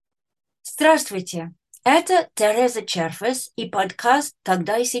Здравствуйте, это Тереза Черфас и подкаст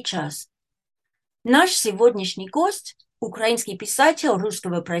 «Тогда и сейчас». Наш сегодняшний гость – украинский писатель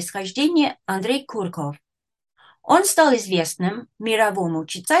русского происхождения Андрей Курков. Он стал известным мировому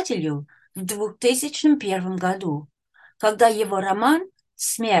читателю в 2001 году, когда его роман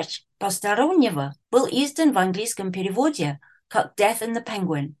 «Смерть постороннего» был издан в английском переводе как «Death in the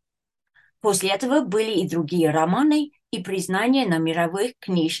Penguin». После этого были и другие романы и признания на мировых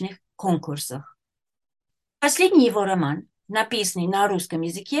книжных конкурсах. Последний его роман, написанный на русском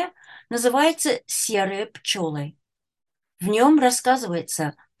языке, называется «Серые пчелы». В нем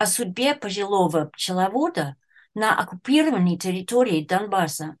рассказывается о судьбе пожилого пчеловода на оккупированной территории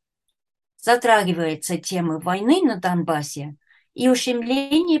Донбасса. Затрагивается тема войны на Донбассе и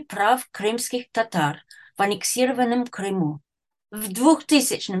ущемления прав крымских татар в аннексированном Крыму. В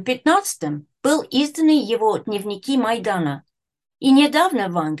 2015 был издан его дневники Майдана, и недавно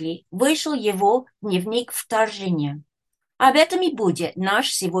в Англии вышел его дневник вторжения. Об этом и будет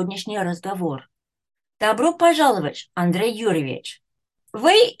наш сегодняшний разговор. Добро пожаловать, Андрей Юрьевич.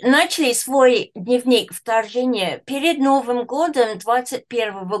 Вы начали свой дневник вторжения перед Новым годом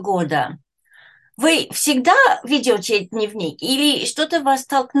 2021 года. Вы всегда ведете дневник или что-то вас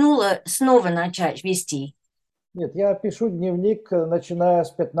толкнуло снова начать вести? Нет, я пишу дневник, начиная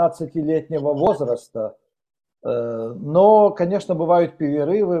с 15-летнего возраста. Но, конечно, бывают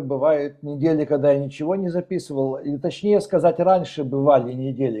перерывы, бывают недели, когда я ничего не записывал. И точнее сказать, раньше бывали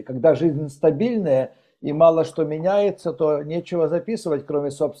недели, когда жизнь стабильная и мало что меняется, то нечего записывать,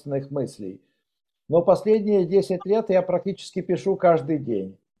 кроме собственных мыслей. Но последние 10 лет я практически пишу каждый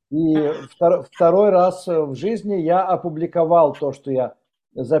день. И второй раз в жизни я опубликовал то, что я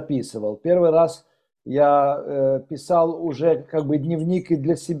записывал. Первый раз я писал уже как бы дневник и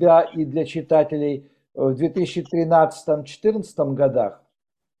для себя, и для читателей в 2013-2014 годах.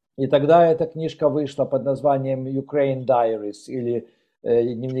 И тогда эта книжка вышла под названием Ukraine Diaries или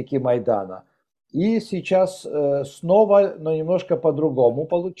дневники Майдана. И сейчас снова, но немножко по-другому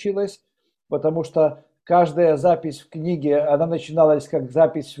получилось, потому что каждая запись в книге, она начиналась как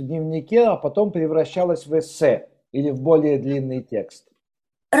запись в дневнике, а потом превращалась в эссе или в более длинный текст.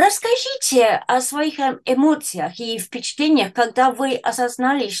 Расскажите о своих эмоциях и впечатлениях, когда вы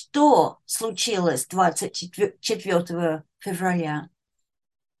осознали, что случилось 24 февраля.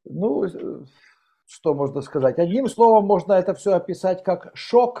 Ну, что можно сказать? Одним словом можно это все описать как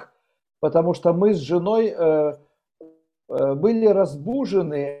шок, потому что мы с женой были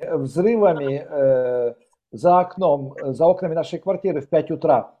разбужены взрывами за окнами нашей квартиры в 5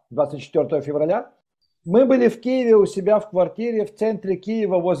 утра 24 февраля. Мы были в Киеве у себя в квартире в центре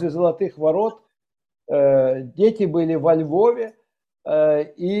Киева возле Золотых ворот. Дети были во Львове.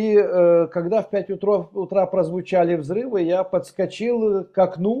 И когда в 5 утра прозвучали взрывы, я подскочил к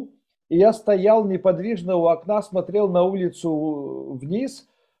окну. И я стоял неподвижно у окна, смотрел на улицу вниз.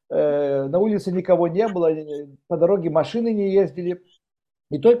 На улице никого не было, по дороге машины не ездили.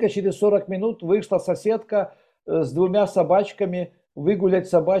 И только через 40 минут вышла соседка с 2 собачками выгулять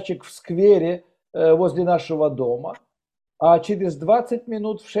собачек в сквере возле нашего дома. А через 20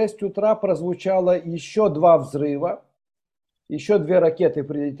 минут в 6 утра прозвучало еще 2 взрыва. Еще 2 ракеты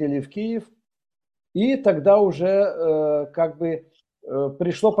прилетели в Киев. И тогда уже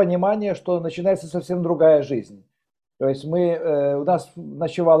пришло понимание, что начинается совсем другая жизнь. То есть у нас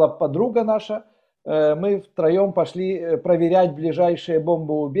ночевала подруга наша, мы втроем пошли проверять ближайшее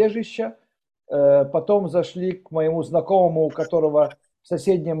бомбоубежище, потом зашли к моему знакомому, у которого в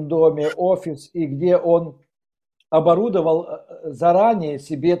соседнем доме офис, и где он оборудовал заранее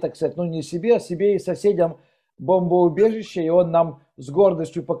себе, так сказать, ну не себе, а себе и соседям бомбоубежище, и он нам с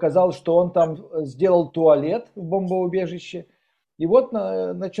гордостью показал, что он там сделал туалет в бомбоубежище. И вот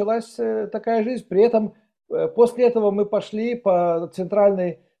началась такая жизнь. При этом после этого мы пошли по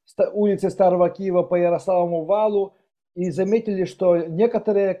центральной улице Старого Киева по Ярославовому валу и заметили, что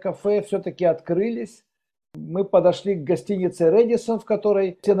некоторые кафе все-таки открылись. Мы подошли к гостинице «Редисон», в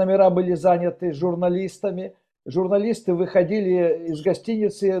которой все номера были заняты журналистами. Журналисты выходили из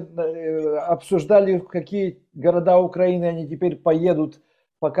гостиницы, обсуждали, в какие города Украины они теперь поедут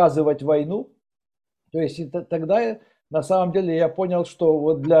показывать войну. То есть тогда на самом деле я понял, что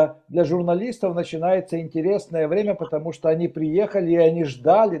вот для журналистов начинается интересное время, потому что они приехали и они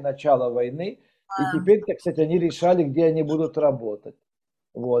ждали начала войны. И теперь, так сказать, они решали, где они будут работать.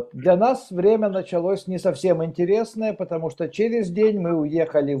 Вот. Для нас время началось не совсем интересное, потому что через день мы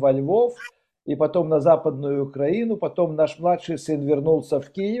уехали во Львов, и потом на Западную Украину, потом наш младший сын вернулся в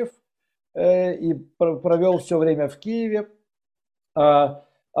Киев и провел все время в Киеве. А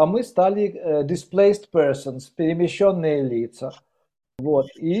мы стали displaced persons, перемещенные лица. Вот.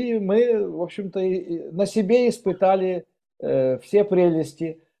 И мы, в общем-то, на себе испытали все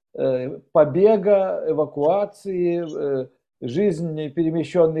прелести побега, эвакуации, жизни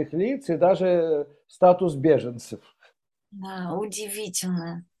перемещенных лиц и даже статус беженцев. Да,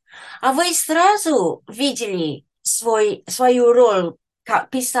 удивительно. А вы сразу видели свою роль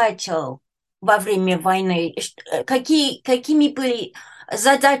как писатель во время войны? Какими были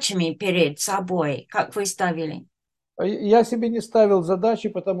задачами перед собой, как вы ставили? Я себе не ставил задачи,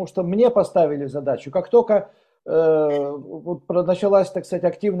 потому что мне поставили задачу. Как только вот началась, так сказать,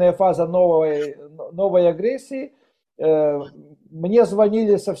 активная фаза новой агрессии, мне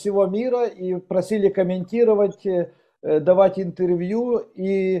звонили со всего мира и просили комментировать, давать интервью.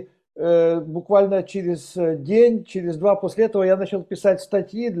 И буквально через день, через два после этого я начал писать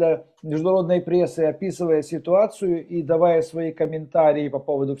статьи для международной прессы, описывая ситуацию и давая свои комментарии по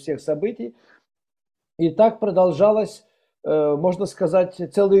поводу всех событий. И так продолжалось, можно сказать,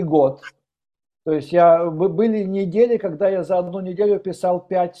 целый год. То есть были недели, когда я за одну неделю писал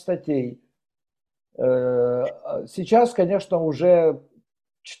 5 статей. Сейчас, конечно, уже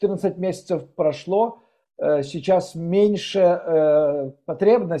 14 месяцев прошло, сейчас меньше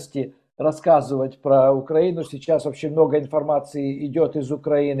потребности рассказывать про Украину. Сейчас вообще много информации идет из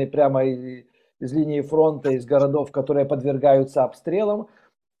Украины, прямо из линии фронта, из городов, которые подвергаются обстрелам.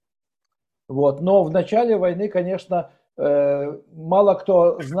 Вот. Но в начале войны, конечно, мало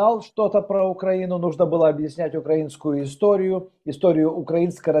кто знал что-то про Украину, нужно было объяснять украинскую историю, историю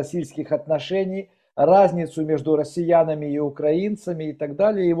украинско-российских отношений, разницу между россиянами и украинцами и так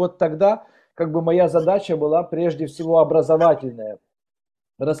далее. И вот тогда как бы моя задача была прежде всего образовательная.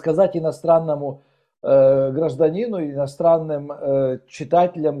 Рассказать иностранному гражданину, иностранным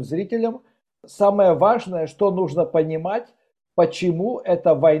читателям, зрителям самое важное, что нужно понимать, почему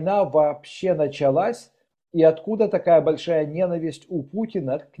эта война вообще началась и откуда такая большая ненависть у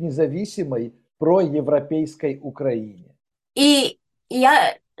Путина к независимой проевропейской Украине. И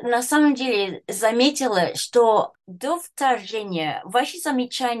я на самом деле заметила, что до вторжения ваши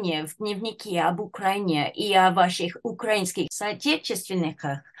замечания в дневнике об Украине и о ваших украинских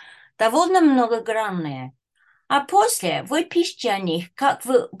соотечественниках довольно многогранные. А после вы пишете о них, как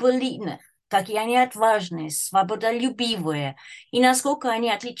вы были, какие они отважные, свободолюбивые, и насколько они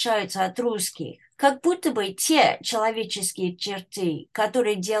отличаются от русских. Как будто бы те человеческие черты,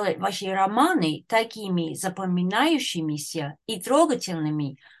 которые делают ваши романы такими запоминающимися и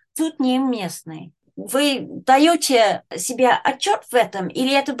трогательными, тут неуместны. Вы даете себе отчет в этом,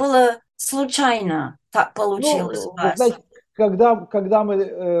 или это было случайно, так получилось у Ну, вы вас? знаете, когда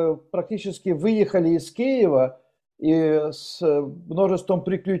мы практически выехали из Киева и с множеством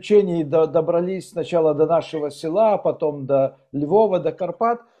приключений добрались сначала до нашего села, потом до Львова, до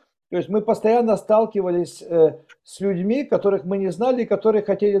Карпат, то есть мы постоянно сталкивались с людьми, которых мы не знали, которые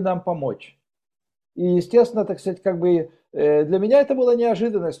хотели нам помочь. И, естественно, так сказать, как бы для меня это было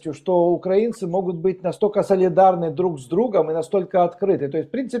неожиданностью, что украинцы могут быть настолько солидарны друг с другом и настолько открыты. То есть,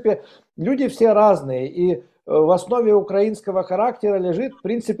 в принципе, люди все разные. И в основе украинского характера лежит, в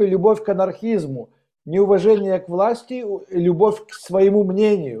принципе, любовь к анархизму, неуважение к власти, любовь к своему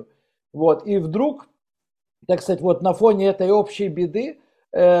мнению. Вот. И вдруг, так сказать, вот на фоне этой общей беды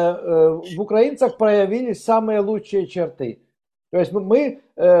в украинцах проявились самые лучшие черты. То есть мы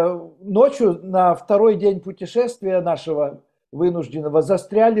ночью на второй день путешествия нашего вынужденного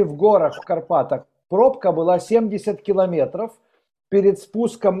застряли в горах в Карпатах. Пробка была 70 километров перед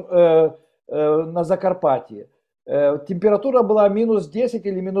спуском на Закарпатье. Температура была минус 10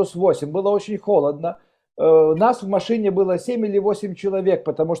 или минус 8. Было очень холодно. Нас в машине было 7 или 8 человек,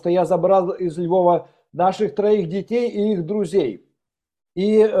 потому что я забрал из Львова наших 3 детей и их друзей.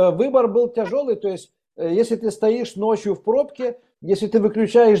 И выбор был тяжелый, то есть если ты стоишь ночью в пробке, если ты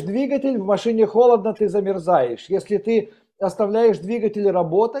выключаешь двигатель, в машине холодно, ты замерзаешь. Если ты оставляешь двигатель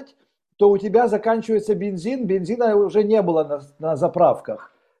работать, то у тебя заканчивается бензин, бензина уже не было на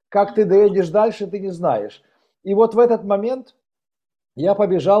заправках. Как ты доедешь дальше, ты не знаешь. И вот в этот момент я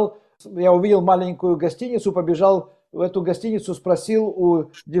побежал, я увидел маленькую гостиницу, побежал в эту гостиницу, спросил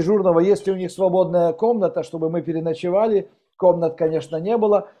у дежурного, есть ли у них свободная комната, чтобы мы переночевали. Комнат, конечно, не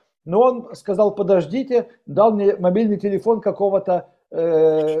было. Но он сказал, подождите, дал мне мобильный телефон какого-то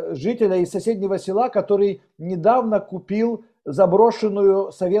жителя из соседнего села, который недавно купил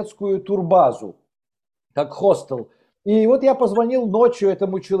заброшенную советскую турбазу, как хостел. И вот я позвонил ночью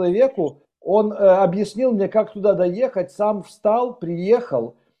этому человеку, он объяснил мне, как туда доехать, сам встал,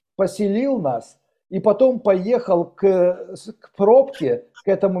 приехал, поселил нас, и потом поехал к пробке, к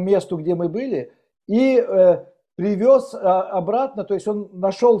этому месту, где мы были, и привез обратно, то есть он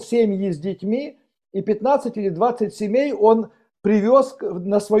нашел семьи с детьми, и 15 или 20 семей он привез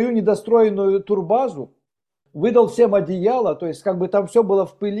на свою недостроенную турбазу, выдал всем одеяло, то есть как бы там все было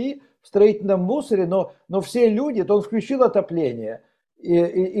в пыли, в строительном мусоре, но все люди, то он включил отопление,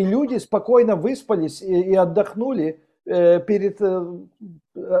 и люди спокойно выспались и отдохнули перед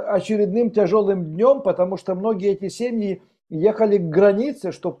очередным тяжелым днем, потому что многие эти семьи ехали к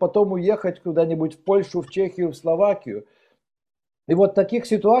границе, чтобы потом уехать куда-нибудь в Польшу, в Чехию, в Словакию. И вот таких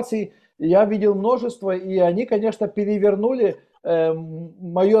ситуаций я видел множество, и они, конечно, перевернули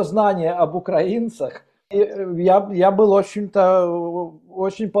мое знание об украинцах. И я был очень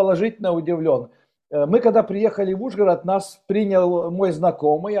положительно удивлен. Мы, когда приехали в Ужгород, нас принял мой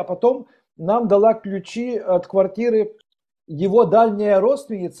знакомый, а потом нам дала ключи от квартиры его дальняя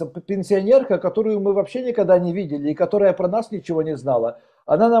родственница, пенсионерка, которую мы вообще никогда не видели и которая про нас ничего не знала.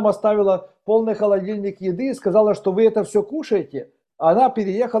 Она нам оставила полный холодильник еды и сказала, что вы это все кушаете. Она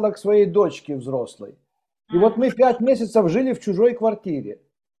переехала к своей дочке взрослой. И вот мы 5 месяцев жили в чужой квартире.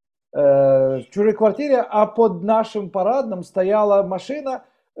 А под нашим парадным стояла машина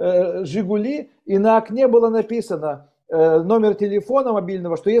 «Жигули», и на окне было написано номер телефона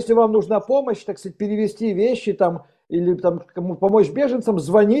мобильного, что если вам нужна помощь, так сказать, перевести вещи там, или там, кому помочь беженцам,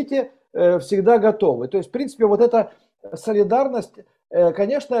 звоните, всегда готовы. То есть, в принципе, вот эта солидарность,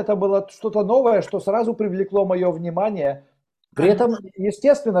 конечно, это было что-то новое, что сразу привлекло мое внимание. При этом,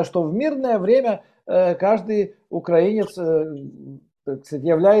 естественно, что в мирное время каждый украинец, так сказать,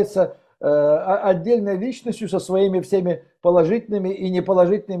 является отдельной личностью со своими всеми положительными и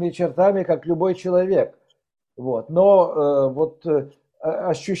неположительными чертами, как любой человек. Вот. Но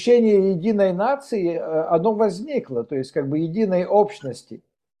ощущение единой нации, оно возникло, то есть как бы единой общности.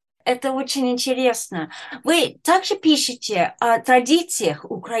 Это очень интересно. Вы также пишете о традициях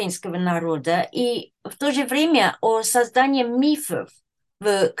украинского народа и в то же время о создании мифов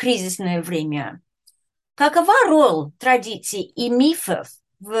в кризисное время. Какова роль традиций и мифов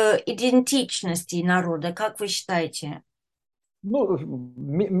в идентичности народа, как вы считаете? Ну,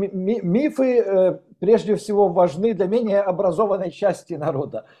 мифы прежде всего важны для менее образованной части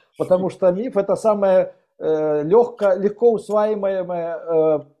народа, потому что миф – это самая легко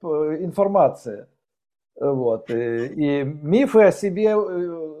усваиваемая информация. Вот. И мифы о себе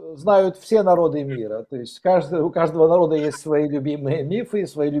знают все народы мира. То есть у каждого народа есть свои любимые мифы,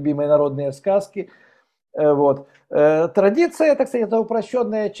 свои любимые народные сказки. Вот. Традиция, так сказать, это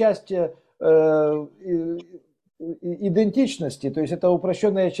упрощенная часть идентичности, то есть это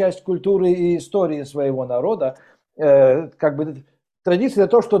упрощенная часть культуры и истории своего народа. Как бы традиция –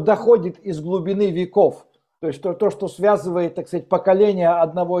 это то, что доходит из глубины веков, то есть то, что связывает, так сказать, поколения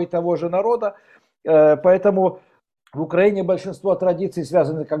одного и того же народа. Поэтому в Украине большинство традиций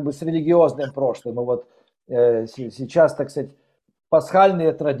связаны как бы с религиозным прошлым. И вот сейчас, так сказать,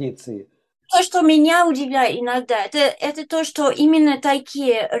 пасхальные традиции. То, что меня удивляет иногда, это то, что именно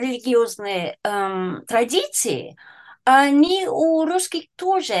такие религиозные традиции, они у русских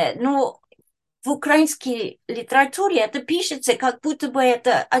тоже, но в украинской литературе это пишется, как будто бы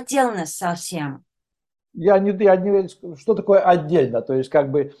это отдельно совсем. Что такое отдельно? То есть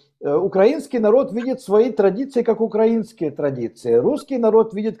как бы украинский народ видит свои традиции как украинские традиции, русский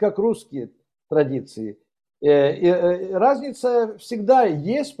народ видит как русские традиции. И разница всегда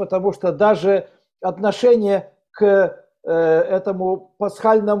есть, потому что даже отношение к этому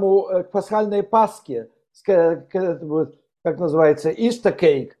к пасхальной пасхе, как называется, Easter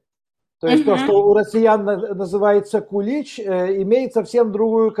cake, то есть то, что у россиян называется кулич, имеет совсем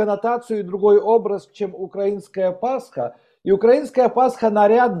другую коннотацию и другой образ, чем украинская Пасха. И украинская Пасха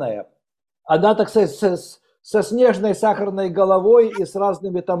нарядная. Она, так сказать, со снежной сахарной головой и с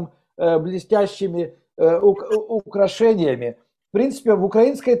разными там блестящими украшениями. В принципе, в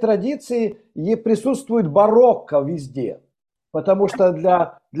украинской традиции присутствует барокко везде. Потому что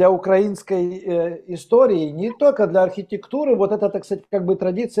для украинской истории, не только для архитектуры, вот эта, так сказать, как бы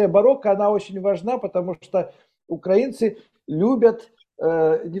традиция барокко, она очень важна, потому что украинцы любят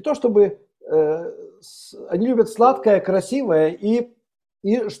не то чтобы, они любят сладкое, красивое, и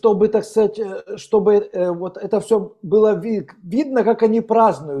чтобы, так сказать, чтобы вот это все было видно, как они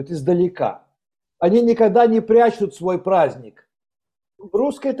празднуют издалека. Они никогда не прячут свой праздник. В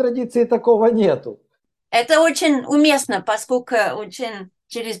русской традиции такого нету. Это очень уместно, поскольку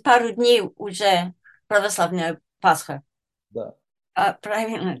через пару дней уже православная Пасха. Да.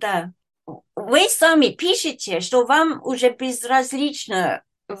 Правильно, да. Вы сами пишете, что вам уже безразлично,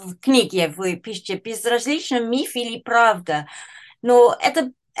 в книге вы пишете, безразлично миф или правда. Но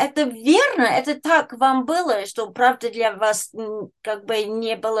это верно, это так вам было, что правда для вас как бы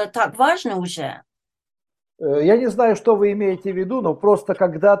не было так важно уже? Я не знаю, что вы имеете в виду, но просто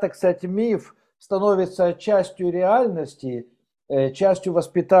когда, так сказать, миф становится частью реальности, частью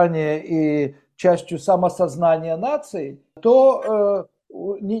воспитания и частью самосознания нации, то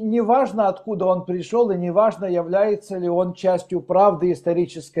не важно, откуда он пришел, и не важно, является ли он частью правды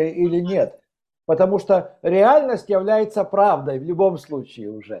исторической или нет. Потому что реальность является правдой в любом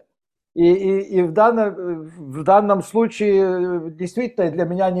случае уже. И в данном случае действительно для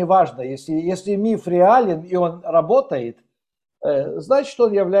меня не важно. Если миф реален и он работает, значит,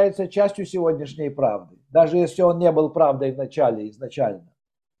 он является частью сегодняшней правды. Даже если он не был правдой в начале, изначально.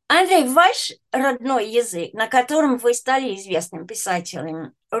 Андрей, ваш родной язык, на котором вы стали известным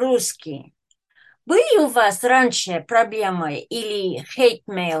писателем, русский, были у вас раньше проблемы или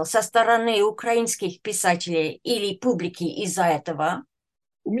хейт-мейл со стороны украинских писателей или публики из-за этого?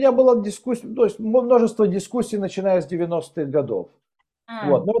 У меня была дискуссия, то есть множество дискуссий, начиная с 90-х годов.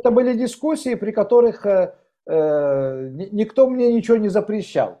 Вот. Но это были дискуссии, при которых никто мне ничего не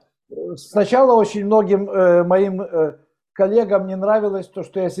запрещал. Сначала очень многим моим коллегам не нравилось то,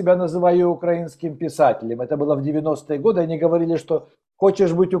 что я себя называю украинским писателем. Это было в 90-е годы. Они говорили, что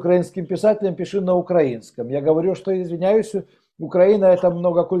хочешь быть украинским писателем, пиши на украинском. Я говорю, что, извиняюсь, Украина – это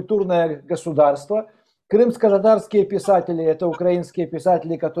многокультурное государство. Крымско-татарские писатели – это украинские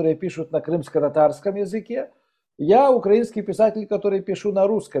писатели, которые пишут на крымско-татарском языке. Я украинский писатель, который пишу на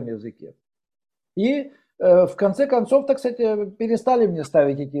русском языке. И в конце концов, так сказать, перестали мне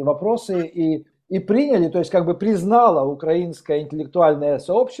ставить эти вопросы и приняли, то есть как бы признало украинское интеллектуальное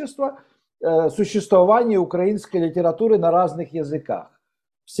сообщество существование украинской литературы на разных языках.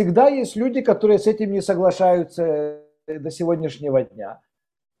 Всегда есть люди, которые с этим не соглашаются до сегодняшнего дня,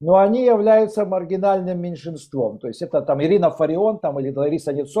 но они являются маргинальным меньшинством. То есть это там Ирина Фарион там, или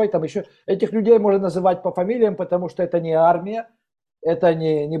Лариса Ницой, там еще этих людей можно называть по фамилиям, потому что это не армия, это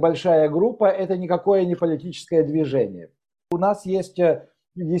не небольшая группа, это никакое не политическое движение. У нас есть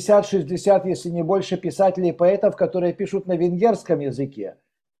 50-60, если не больше, писателей и поэтов, которые пишут на венгерском языке.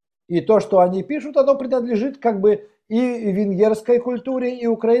 И то, что они пишут, оно принадлежит как бы и венгерской культуре, и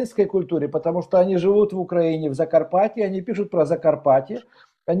украинской культуре, потому что они живут в Украине, в Закарпатье, они пишут про Закарпатье,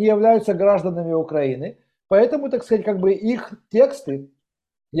 они являются гражданами Украины, поэтому, так сказать, как бы их тексты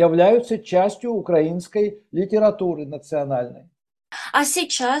являются частью украинской литературы национальной. А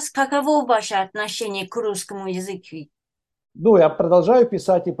сейчас каково ваше отношение к русскому языку? Ну, я продолжаю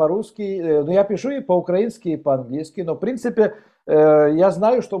писать и по-русски, но я пишу и по-украински, и по-английски, но, в принципе, я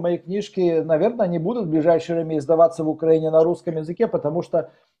знаю, что мои книжки, наверное, не будут в ближайшее время издаваться в Украине на русском языке, потому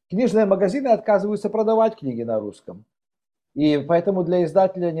что книжные магазины отказываются продавать книги на русском. И поэтому для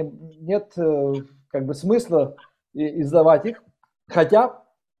издателя нет как бы смысла издавать их. Хотя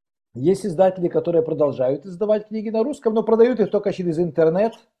есть издатели, которые продолжают издавать книги на русском, но продают их только через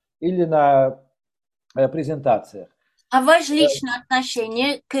интернет или на презентациях. А ваше личное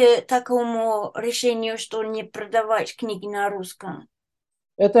отношение к такому решению, что не продавать книги на русском?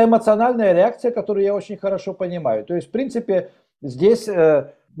 Это эмоциональная реакция, которую я очень хорошо понимаю. То есть, в принципе, здесь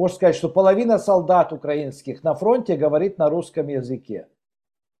можно сказать, что половина солдат украинских на фронте говорит на русском языке.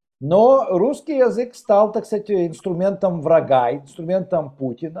 Но русский язык стал, так сказать, инструментом врага, инструментом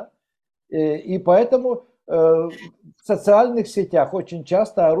Путина. И поэтому в социальных сетях очень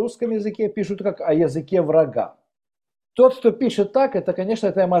часто о русском языке пишут как о языке врага. Тот, кто пишет так, это, конечно,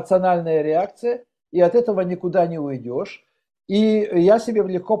 это эмоциональная реакция, и от этого никуда не уйдешь. И я себе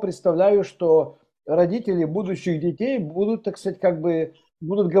легко представляю, что родители будущих детей будут, так сказать, как бы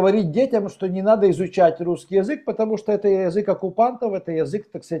будут говорить детям, что не надо изучать русский язык, потому что это язык оккупантов, это язык,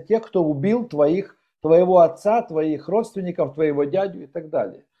 так сказать, тех, кто убил твоего отца, твоих родственников, твоего дядю и так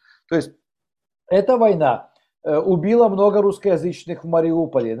далее. То есть эта война убила много русскоязычных в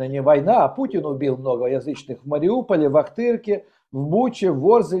Мариуполе. Но не война, а Путин убил многоязычных в Мариуполе, в Ахтырке, в Буче, в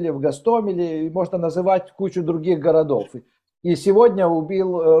Ворзеле, в Гостомеле, и можно называть кучу других городов. И сегодня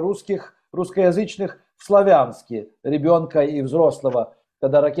убил русскоязычных в Славянске, ребенка и взрослого,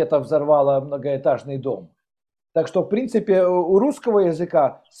 когда ракета взорвала многоэтажный дом. Так что, в принципе, у русского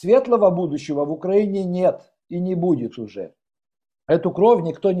языка светлого будущего в Украине нет и не будет уже. Эту кровь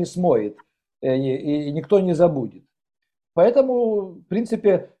никто не смоет и никто не забудет. Поэтому, в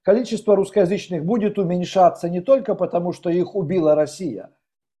принципе, количество русскоязычных будет уменьшаться не только потому, что их убила Россия,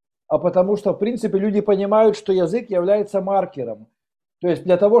 а потому что, в принципе, люди понимают, что язык является маркером. То есть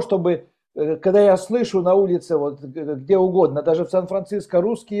для того, чтобы, когда я слышу на улице, вот, где угодно, даже в Сан-Франциско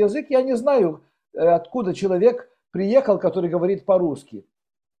русский язык, я не знаю, откуда человек приехал, который говорит по-русски.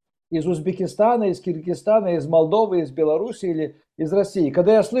 Из Узбекистана, из Киргизстана, из Молдовы, из Беларуси или из России.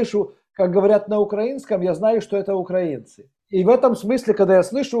 Когда я слышу, как говорят на украинском, я знаю, что это украинцы. И в этом смысле, когда я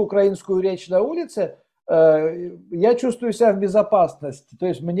слышу украинскую речь на улице, я чувствую себя в безопасности. То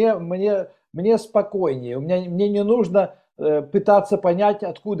есть мне спокойнее. Мне не нужно пытаться понять,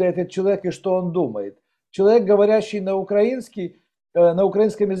 откуда этот человек и что он думает. Человек, говорящий на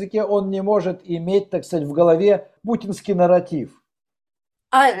украинском языке, он не может иметь, так сказать, в голове путинский нарратив.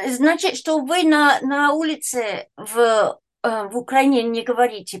 Значит, что вы на улице в Украине не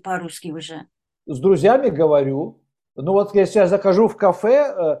говорите по-русски уже? С друзьями говорю. Ну вот если я захожу в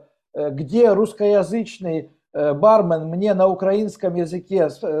кафе, где русскоязычный бармен мне на украинском языке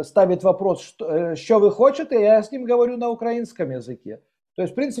ставит вопрос, что вы хотите, я с ним говорю на украинском языке. То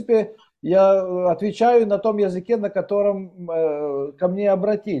есть, в принципе, я отвечаю на том языке, на котором ко мне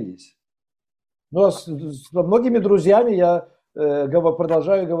обратились. Но с многими друзьями я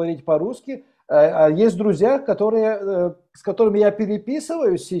продолжаю говорить по-русски. А есть друзья, с которыми я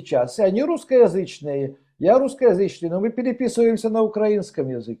переписываюсь сейчас, и они русскоязычные, я русскоязычный, но мы переписываемся на украинском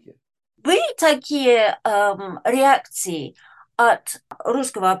языке. Были такие реакции от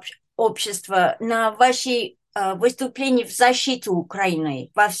русского общества на ваши выступления в защиту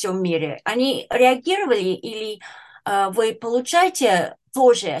Украины во всем мире? Они реагировали или вы получаете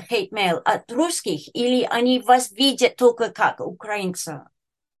тоже хейт-мейл от русских, или они вас видят только как украинца?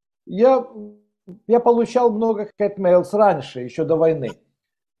 Я получал много хейт-мейлс раньше, еще до войны.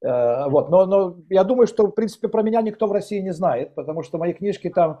 Вот. Но я думаю, что, в принципе, про меня никто в России не знает, потому что мои книжки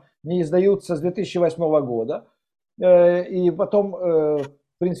там не издаются с 2008 года. И потом, в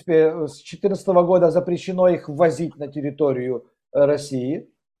принципе, с 2014 года запрещено их ввозить на территорию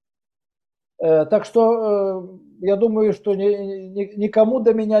России. Так что я думаю, что никому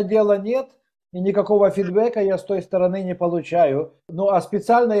до меня дела нет, и никакого фидбэка я с той стороны не получаю. Ну, а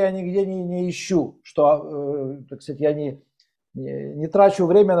специально я нигде не ищу, что, так сказать, я не трачу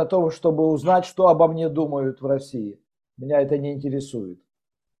время на то, чтобы узнать, что обо мне думают в России. Меня это не интересует.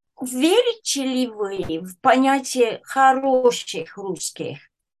 Верите ли вы в понятие хороших русских?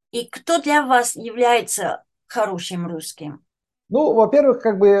 И кто для вас является хорошим русским? Ну, во-первых,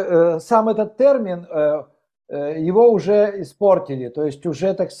 сам этот термин, его уже испортили. То есть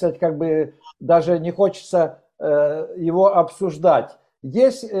уже, так сказать, даже не хочется его обсуждать.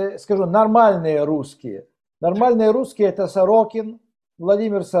 Есть, скажу, нормальные русские. Нормальные русские — это Сорокин,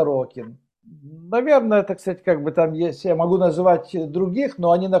 Владимир Сорокин. Наверное, так сказать, там есть, я могу называть других,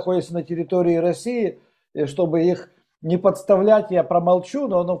 но они находятся на территории России, и чтобы их не подставлять, я промолчу,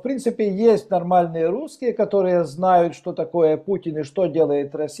 но в принципе есть нормальные русские, которые знают, что такое Путин и что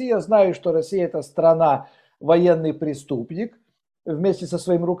делает Россия, знают, что Россия — это страна, военный преступник вместе со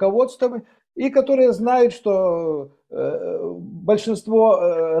своим руководством, и которые знают, что большинство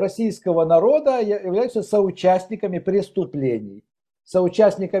российского народа являются соучастниками преступлений,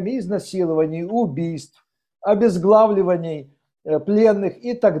 соучастниками изнасилований, убийств, обезглавливаний пленных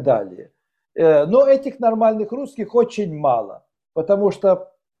и так далее. Но этих нормальных русских очень мало, потому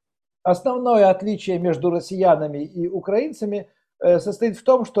что основное отличие между россиянами и украинцами состоит в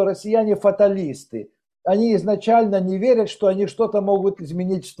том, что россияне фаталисты. Они изначально не верят, что они что-то могут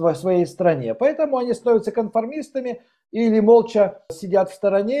изменить в своей стране. Поэтому они становятся конформистами или молча сидят в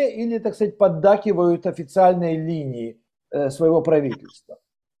стороне, или, так сказать, поддакивают официальной линии своего правительства.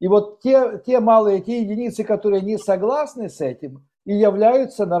 И вот те единицы, которые не согласны с этим, и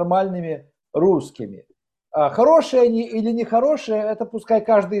являются нормальными русскими. А хорошие они или нехорошие, это пускай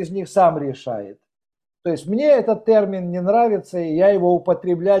каждый из них сам решает. То есть мне этот термин не нравится, и я его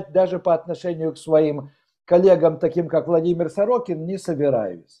употреблять даже по отношению к своим коллегам, таким как Владимир Сорокин, не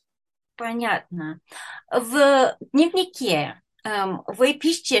собираюсь. Понятно. В дневнике вы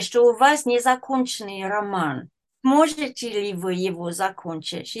пишете, что у вас незаконченный роман. Можете ли вы его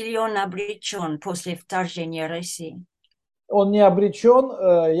закончить, или он обречен после вторжения России? Он не обречен.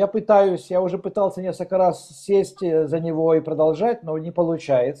 Я уже пытался несколько раз сесть за него и продолжать, но не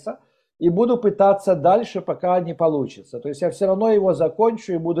получается. И буду пытаться дальше, пока не получится. То есть я все равно его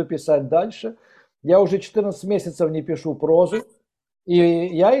закончу и буду писать дальше. Я уже 14 месяцев не пишу прозу, и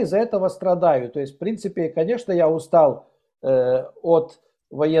я из-за этого страдаю. То есть, в принципе, конечно, я устал от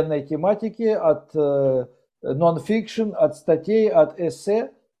военной тематики, от нон-фикшн, от статей, от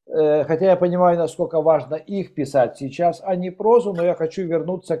эссе. Хотя я понимаю, насколько важно их писать сейчас, а не прозу, но я хочу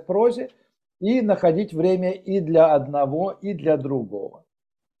вернуться к прозе и находить время и для одного, и для другого.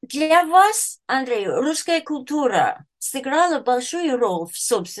 Для вас, Андрей, русская культура сыграла большую роль в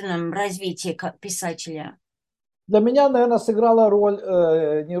собственном развитии как писателя? Для меня, наверное, сыграла роль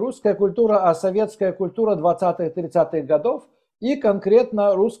не русская культура, а советская культура 20-30-х годов и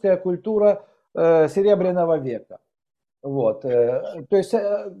конкретно русская культура Серебряного века. Вот. То есть,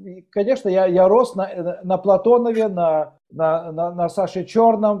 конечно, я рос на Платонове, на Саше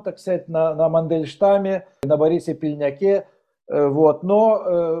Черном, так сказать, на Мандельштаме, на Борисе Пельняке. Вот.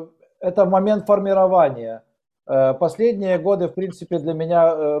 Но это момент формирования. Последние годы, в принципе, для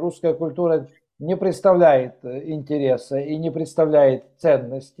меня русская культура не представляет интереса и не представляет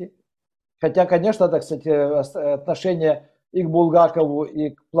ценности. Хотя, конечно, так сказать, отношение и к Булгакову,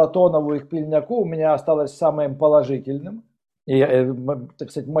 и к Платонову, и к Пильняку у меня осталось самым положительным. И,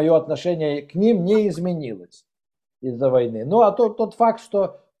 так сказать, мое отношение к ним не изменилось из-за войны. Ну, а тот факт,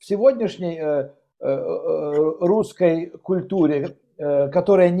 что в сегодняшней русской культуре,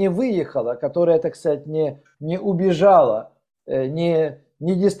 которая не выехала, которая, так сказать, не убежала, не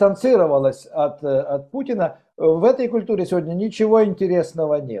дистанцировалась от Путина, в этой культуре сегодня ничего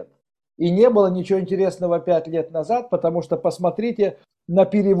интересного нет. И не было ничего интересного 5 лет назад, потому что посмотрите на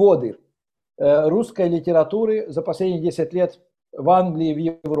переводы русской литературы за последние 10 лет в Англии и в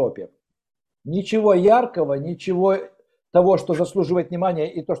Европе. Ничего яркого, ничего того, что заслуживает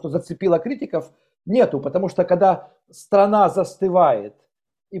внимания и то, что зацепило критиков, нету. Потому что когда страна застывает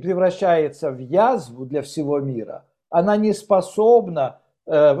и превращается в язву для всего мира, она не способна,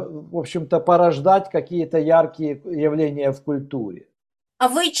 в общем-то, порождать какие-то яркие явления в культуре. А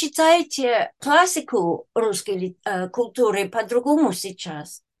вы читаете классику русской культуры по-другому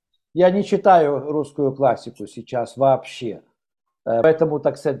сейчас? Я не читаю русскую классику сейчас вообще. Поэтому,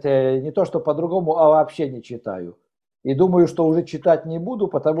 так сказать, не то, что по-другому, а вообще не читаю. И думаю, что уже читать не буду,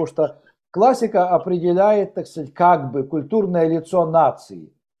 потому что классика определяет, так сказать, как бы культурное лицо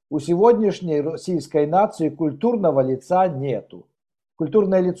нации. У сегодняшней российской нации культурного лица нету.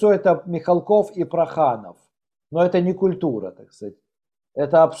 Культурное лицо – это Михалков и Проханов. Но это не культура, так сказать.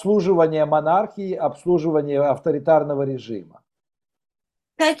 Это обслуживание монархии, обслуживание авторитарного режима.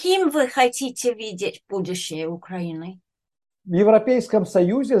 Каким вы хотите видеть будущее Украины? В Европейском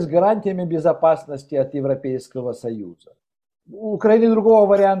Союзе с гарантиями безопасности от Европейского Союза. У Украины другого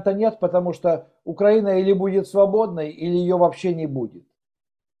варианта нет, потому что Украина или будет свободной, или ее вообще не будет.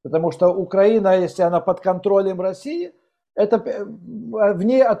 Потому что Украина, если она под контролем России, это, в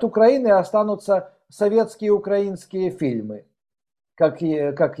ней от Украины останутся советские украинские фильмы, как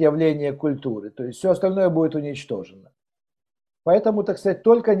явление культуры. То есть все остальное будет уничтожено. Поэтому, так сказать,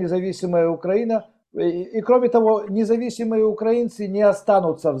 только независимая Украина. И кроме того, независимые украинцы не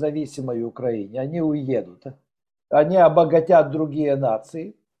останутся в зависимой Украине, они уедут. Они обогатят другие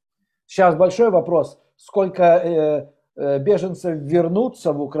нации. Сейчас большой вопрос, сколько беженцев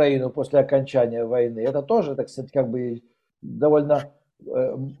вернутся в Украину после окончания войны. Это тоже, так сказать, как бы довольно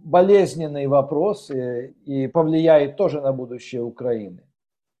болезненный вопрос и повлияет тоже на будущее Украины.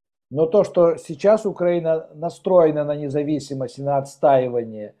 Но то, что сейчас Украина настроена на независимость и на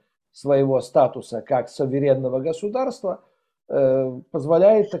отстаивание своего статуса как суверенного государства,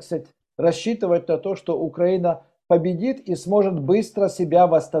 позволяет, так сказать, рассчитывать на то, что Украина победит и сможет быстро себя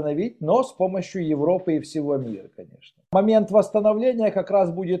восстановить, но с помощью Европы и всего мира, конечно. Момент восстановления как раз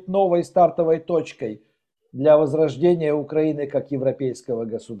будет новой стартовой точкой для возрождения Украины как европейского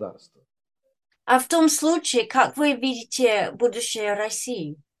государства. А в том случае, как вы видите будущее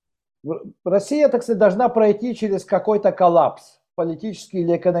России? Россия, так сказать, должна пройти через какой-то коллапс, политический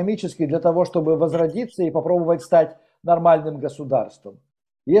или экономический, для того, чтобы возродиться и попробовать стать нормальным государством.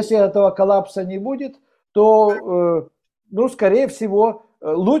 Если этого коллапса не будет, то, ну, скорее всего,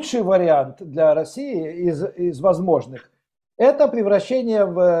 лучший вариант для России из возможных – это превращение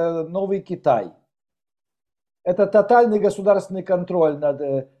в новый Китай. Это тотальный государственный контроль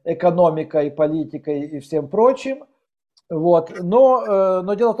над экономикой, политикой и всем прочим. Вот.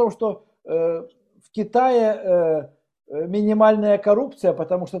 Но дело в том, что в Китае минимальная коррупция,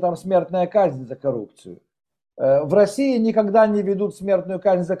 потому что там смертная казнь за коррупцию. В России никогда не ведут смертную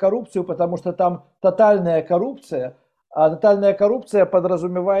казнь за коррупцию, потому что там тотальная коррупция, а тотальная коррупция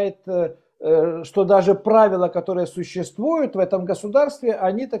подразумевает, что даже правила, которые существуют в этом государстве,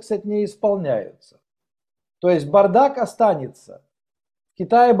 они, так сказать, не исполняются. То есть бардак останется. В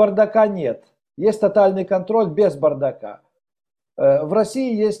Китае бардака нет. Есть тотальный контроль без бардака. В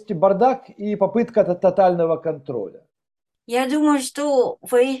России есть бардак и попытка тотального контроля. Я думаю, что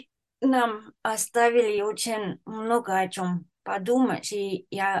вы нам оставили очень много о чем подумать, и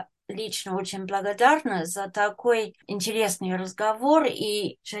я лично очень благодарна за такой интересный разговор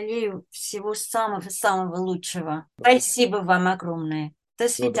и жалею всего самого-самого лучшего. Спасибо вам огромное. До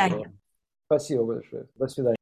свидания. Спасибо большое. До свидания.